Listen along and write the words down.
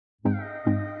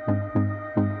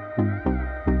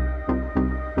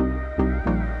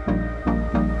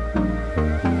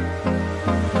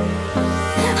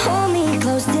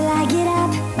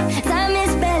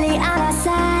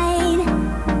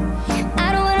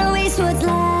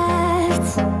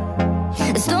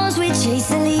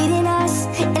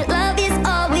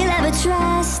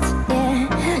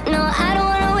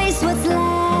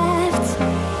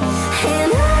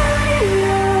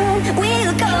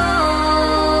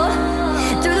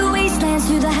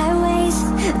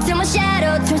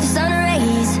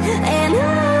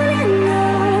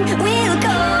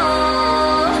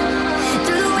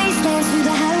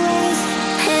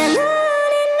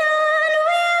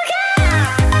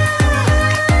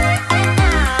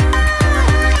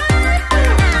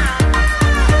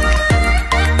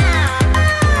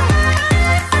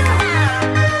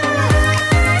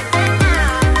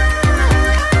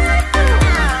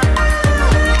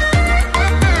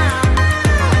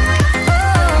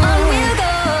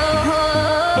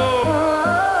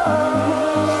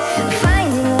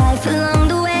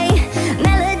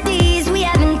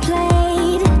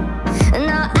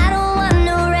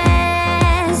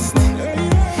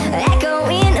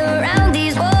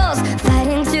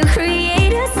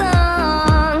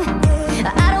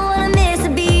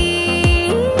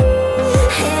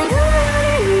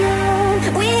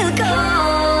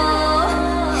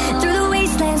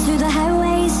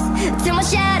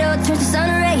turns to sun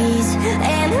rays,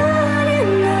 and on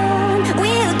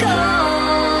we'll go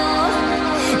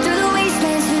through the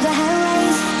wastelands, through the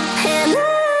highways, and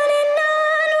on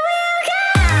we'll go.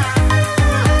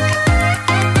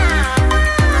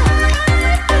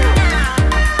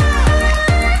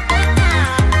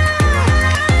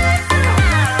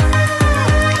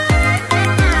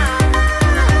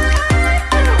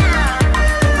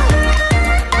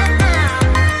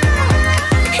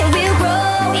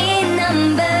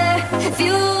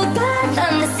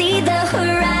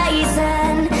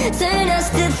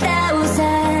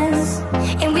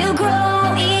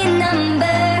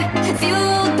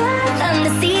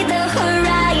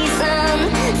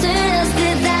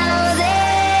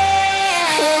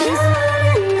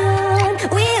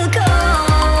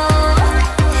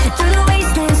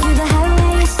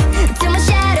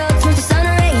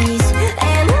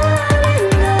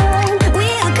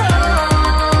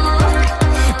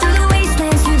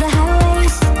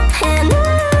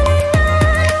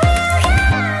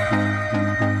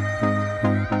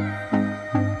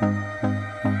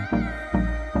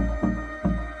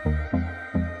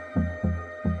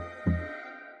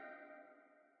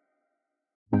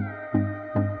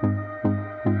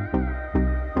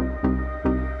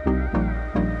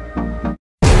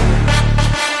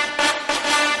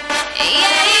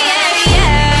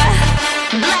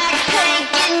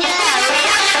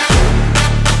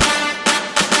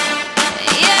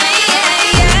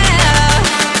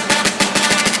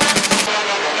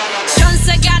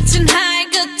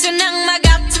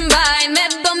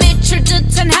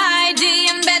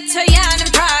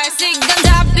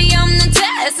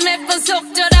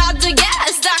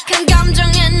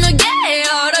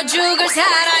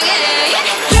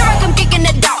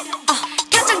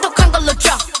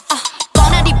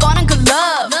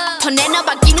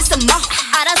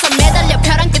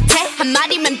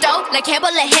 Like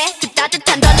해볼래 해 그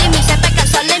따뜻한 떨림이 새빨간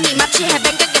설렘이 마치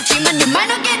해변가겠지만 you might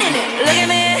not get in it. Look at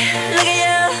me, look at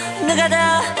you. 누가 더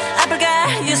아플까?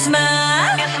 You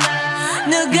smile.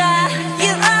 누가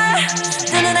you are.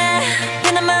 두 눈에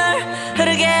피눈물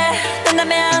흐르게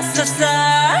된다면 so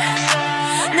sorry.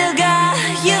 누가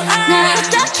you are. 난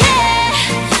어떡해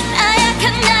나약한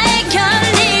나에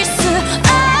견딜 수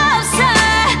없어.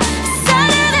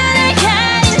 서로를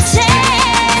가린 채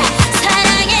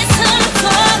사랑의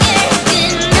숨통을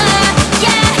끊어야겠어.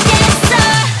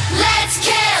 Let's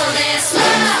kill this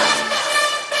love.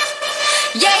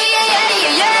 Yeah, yeah, yeah,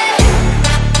 yeah, yeah.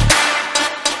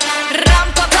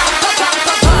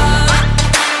 람파파파파파파.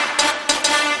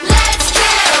 Let's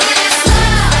kill this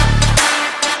love.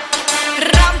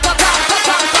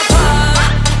 람파파파파파파.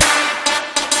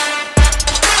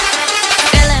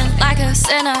 Feeling like a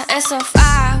sinner, it's so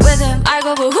far with him. I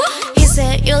go boo. He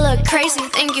said you look crazy,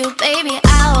 thank you, baby.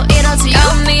 I'll eat all to you.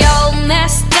 Got me all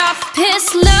messed up.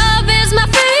 His love is my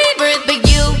favorite, but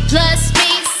you plus me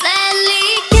sadly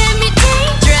can be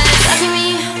dangerous. Lucky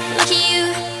me, lucky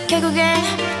you. 결국엔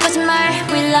거짓말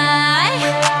we lie.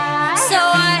 So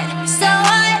what, so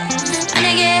what.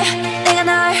 만약에 내가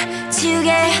널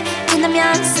지우게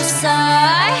된다면 so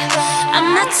sorry.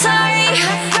 I'm not sorry.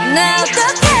 나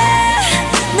어떡해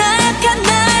나약한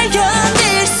날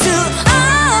견딜 수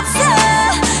없어.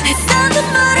 했던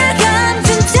눈물을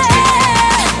감춘 채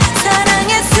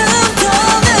사랑의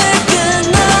숨통을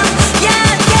끊어야겠어.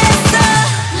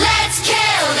 Let's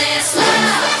kill this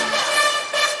love.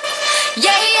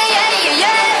 Yeah, yeah, yeah, yeah,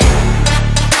 yeah.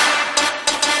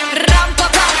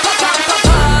 람파파파파파파.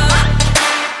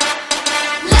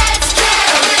 Let's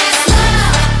kill this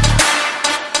love.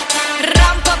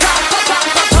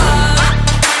 람파파파파파파.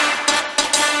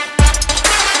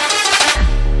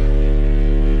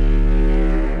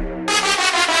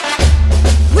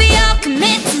 We all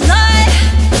commit to love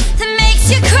that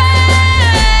makes you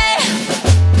cry.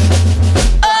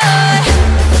 Oh,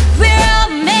 we're all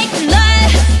making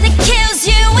love that kills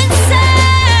you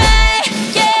inside.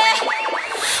 Yeah,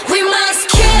 we must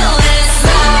kill this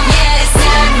love. Yeah, it's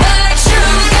never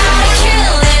true. Gotta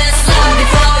kill this love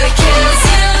before it kills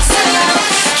you too.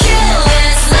 Kill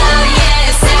this love. Yeah,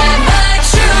 it's never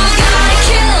true. Gotta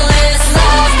kill this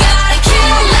love. Gotta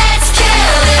kill. Let's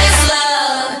kill this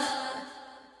love.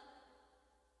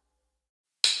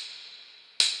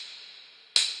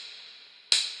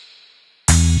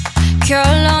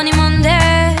 결론이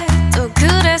뭔데 또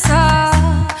그래서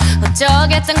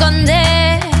어쩌겠단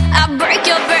건데 I break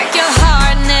your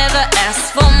heart. Never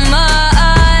ask for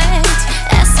much.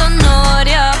 애써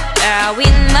노력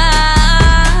따윈만.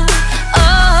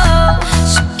 Oh,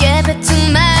 쉽게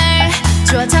뱉은 말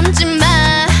좋아 참지 마.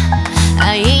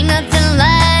 I ain't nothing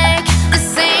like the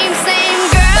same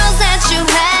girls that you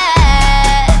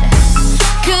had.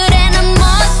 그래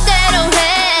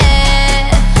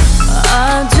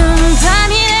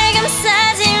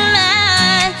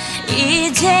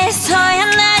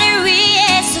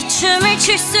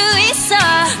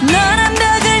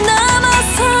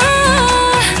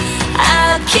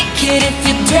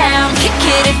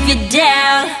it if you're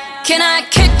down. Can I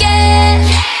kick it?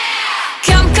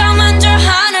 컴컴한 저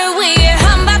하늘 위에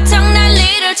한바탕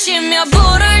난리를 치며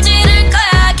불을 지를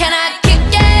거야. Can I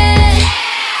kick it?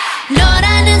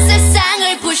 너라는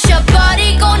세상을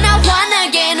부셔버리고 나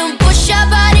환하게 눈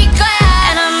부셔버릴 거야.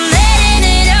 And I'm letting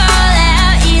it all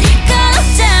out. 이럴 건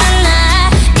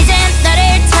없잖아. 이젠 너를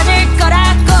찾을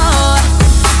거라고.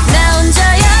 나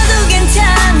혼자여도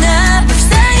괜찮아.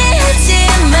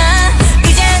 불쌍해하지마.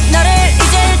 이젠 너를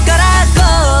잊을 거라고.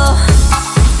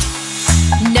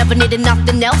 Never needed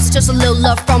nothing else, just a little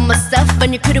love from myself.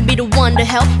 And you couldn't be the one to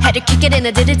help. Had to kick it and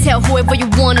I didn't tell whoever you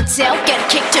wanna tell. Get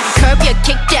kicked to the curb, you're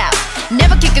kicked out.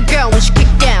 Never kick a girl when she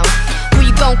kicked down. Who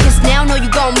you gon' kiss now? Know you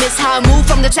gon' miss how I move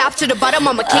from the top to the bottom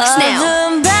on my kicks now.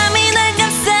 어두운 밤이 날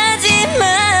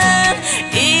감싸지만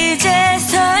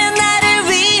이제서야 나를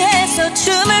위해서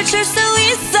춤을 출 수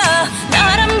있어.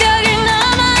 너란 벽을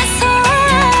넘어서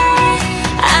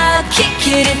I'll kick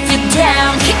it if you're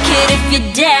down. Kick it if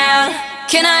you're down.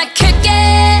 Can I kick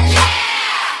it?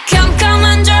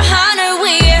 컴컴한 저 하늘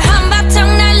위에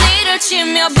한바탕 난리를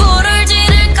치며 불을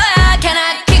지를 거야. Can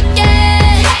I kick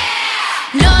it?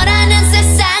 너라는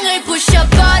세상을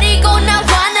부셔버리고 나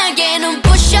환하게 눈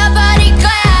부셔버릴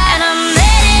거야. And I'm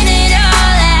letting it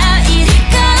all out. 이럴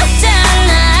건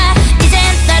없잖아. 이젠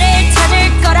너를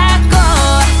찾을 거라고.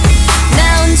 나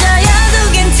혼자여도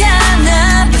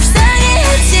괜찮아.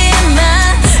 불쌍해하지마.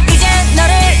 이젠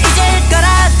너를 잊을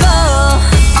거라고.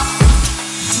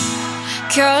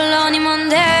 결론이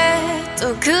뭔데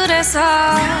또 그래서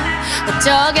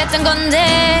어쩌겠던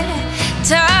건데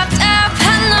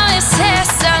답답한 너의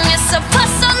세상에서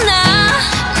벗어나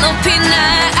높이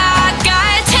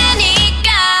날아갈 테니까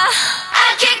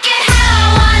I kick it how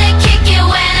I wanna kick it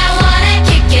when I wanna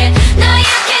kick it. No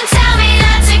you can tell me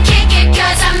not to kick it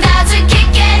cause I'm about to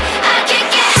kick it. I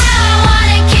kick it how I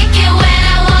wanna kick it when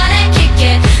I wanna kick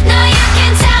it. No you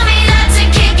can tell me not to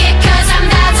kick it cause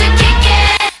I'm about to kick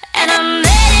it. And I'm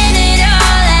letting it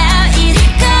all out. 이럴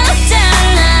건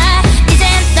없잖아. 이젠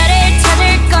너를 찾을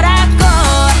거라고.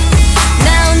 나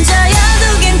혼자여도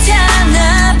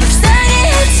괜찮아.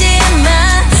 불쌍해하지마.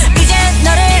 이젠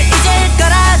너를 잊을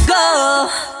거라고.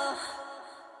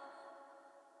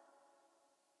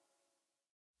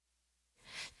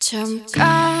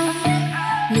 잠깐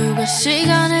누가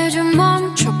시간을 좀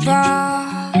멈춰봐.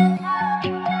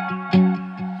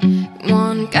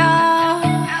 뭔가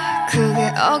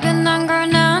그게 어긋난 걸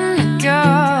난 느껴.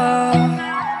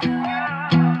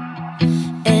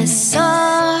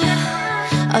 애써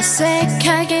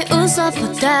어색하게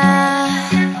웃어보다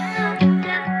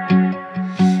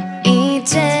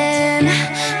이젠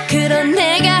그런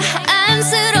내가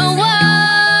안쓰러워.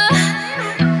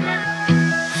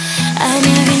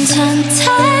 아니야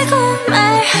괜찮다고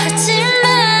말하지만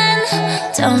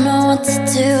Don't know what to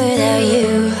do without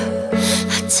you.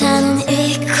 하찮은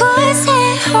이곳에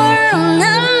홀로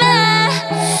남아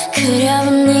그려본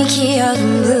네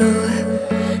기억은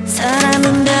blue.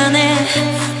 사람은 변해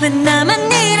왜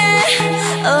나만 이래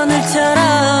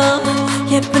오늘처럼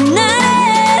예쁜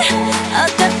날에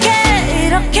어떻게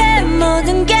이렇게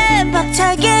모든 게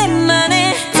벅차기만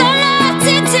해. Don't know what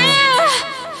to do.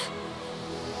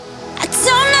 I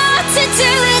don't know what to do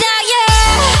without you.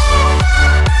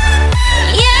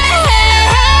 Yeah,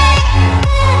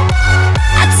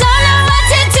 I don't know what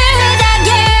to do without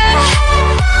you.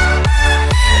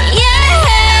 Yeah,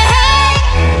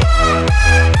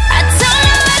 I don't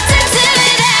know what to do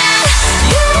without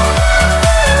you.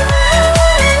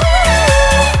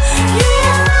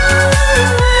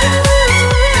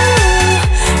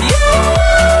 You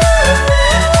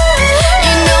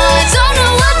know I don't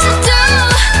know what to do.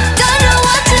 Don't know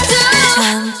what to do.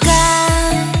 잠깐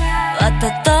왔다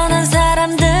떠난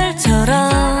사람들처럼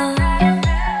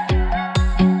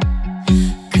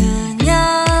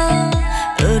그냥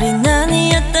우린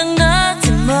아니었던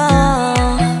거지 뭐.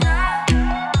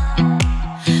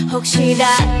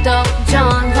 혹시라도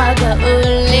전화가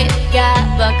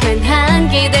울릴까봐 괜한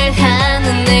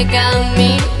기대하는 내가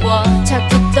미워.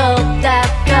 자꾸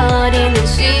또닥거리는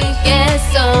시계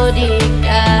소리가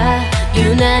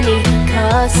유난히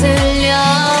거슬려.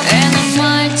 애는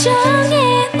멀쩡해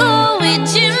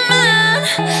보이지만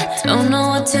Don't know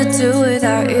what to do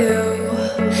without you.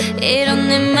 이런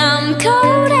내 맘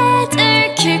거울에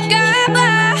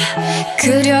들킬까봐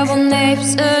그려본 내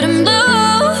입술은 blue.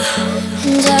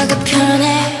 혼자가 편해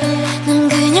난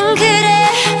그냥 그래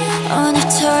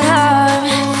오늘처럼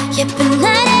예쁜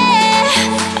날에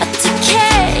어떻게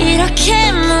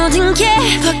이렇게 모든 게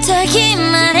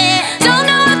벅차기만 해. Don't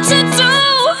know what to do.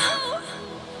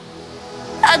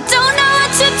 I don't know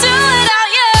what to do without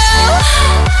you.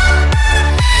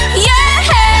 Yeah,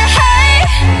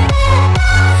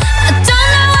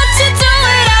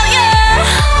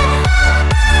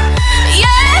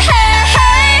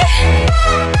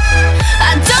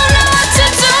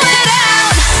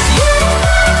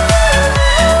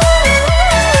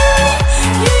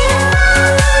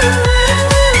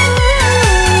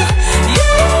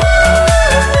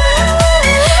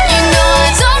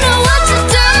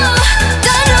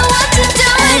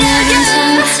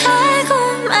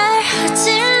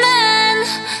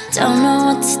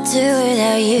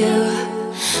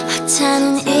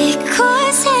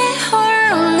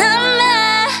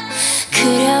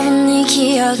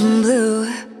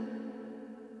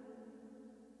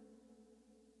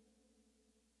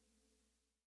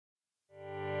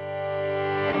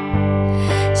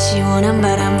 시원한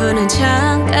바람 부는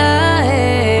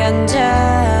창가에 앉아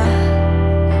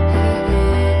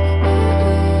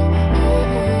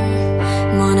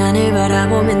먼 하늘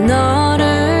바라보며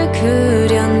너를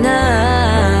그려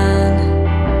난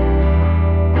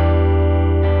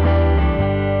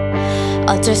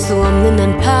어쩔 수 없는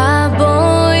난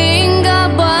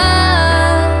바보인가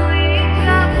봐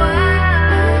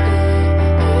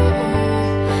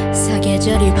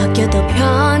사계절이 바뀌어도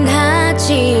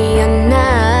변하지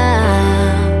않아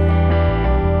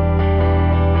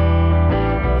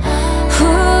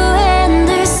후회는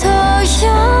늘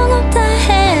소용없다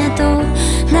해도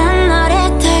난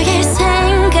너를 되게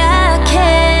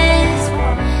생각해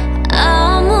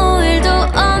아무 일도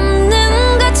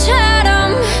없는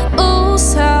것처럼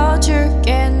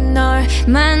웃어줄게 널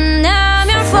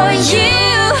만나면 for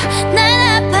you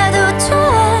난 아파도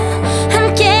좋아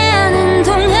함께하는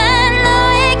동안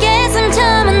너에게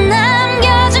상처만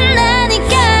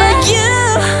남겨준다니까 But you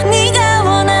네가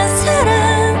원한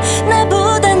사람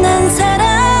나보다 난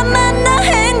사람만 나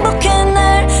행복해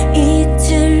날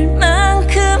잊을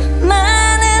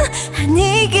만큼만은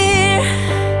아니길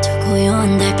저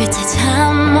고요한 달빛에 잠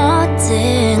못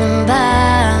드는 밤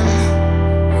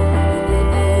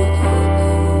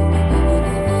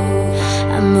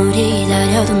아무리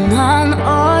기다려도 넌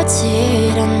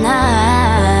오질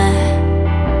않아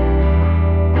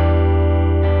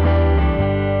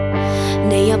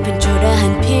내 옆엔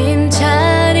초라한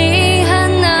빈자리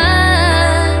하나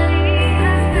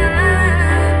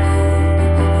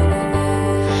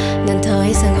난 더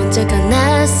이상 혼자가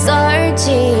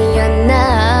낯설지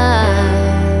않아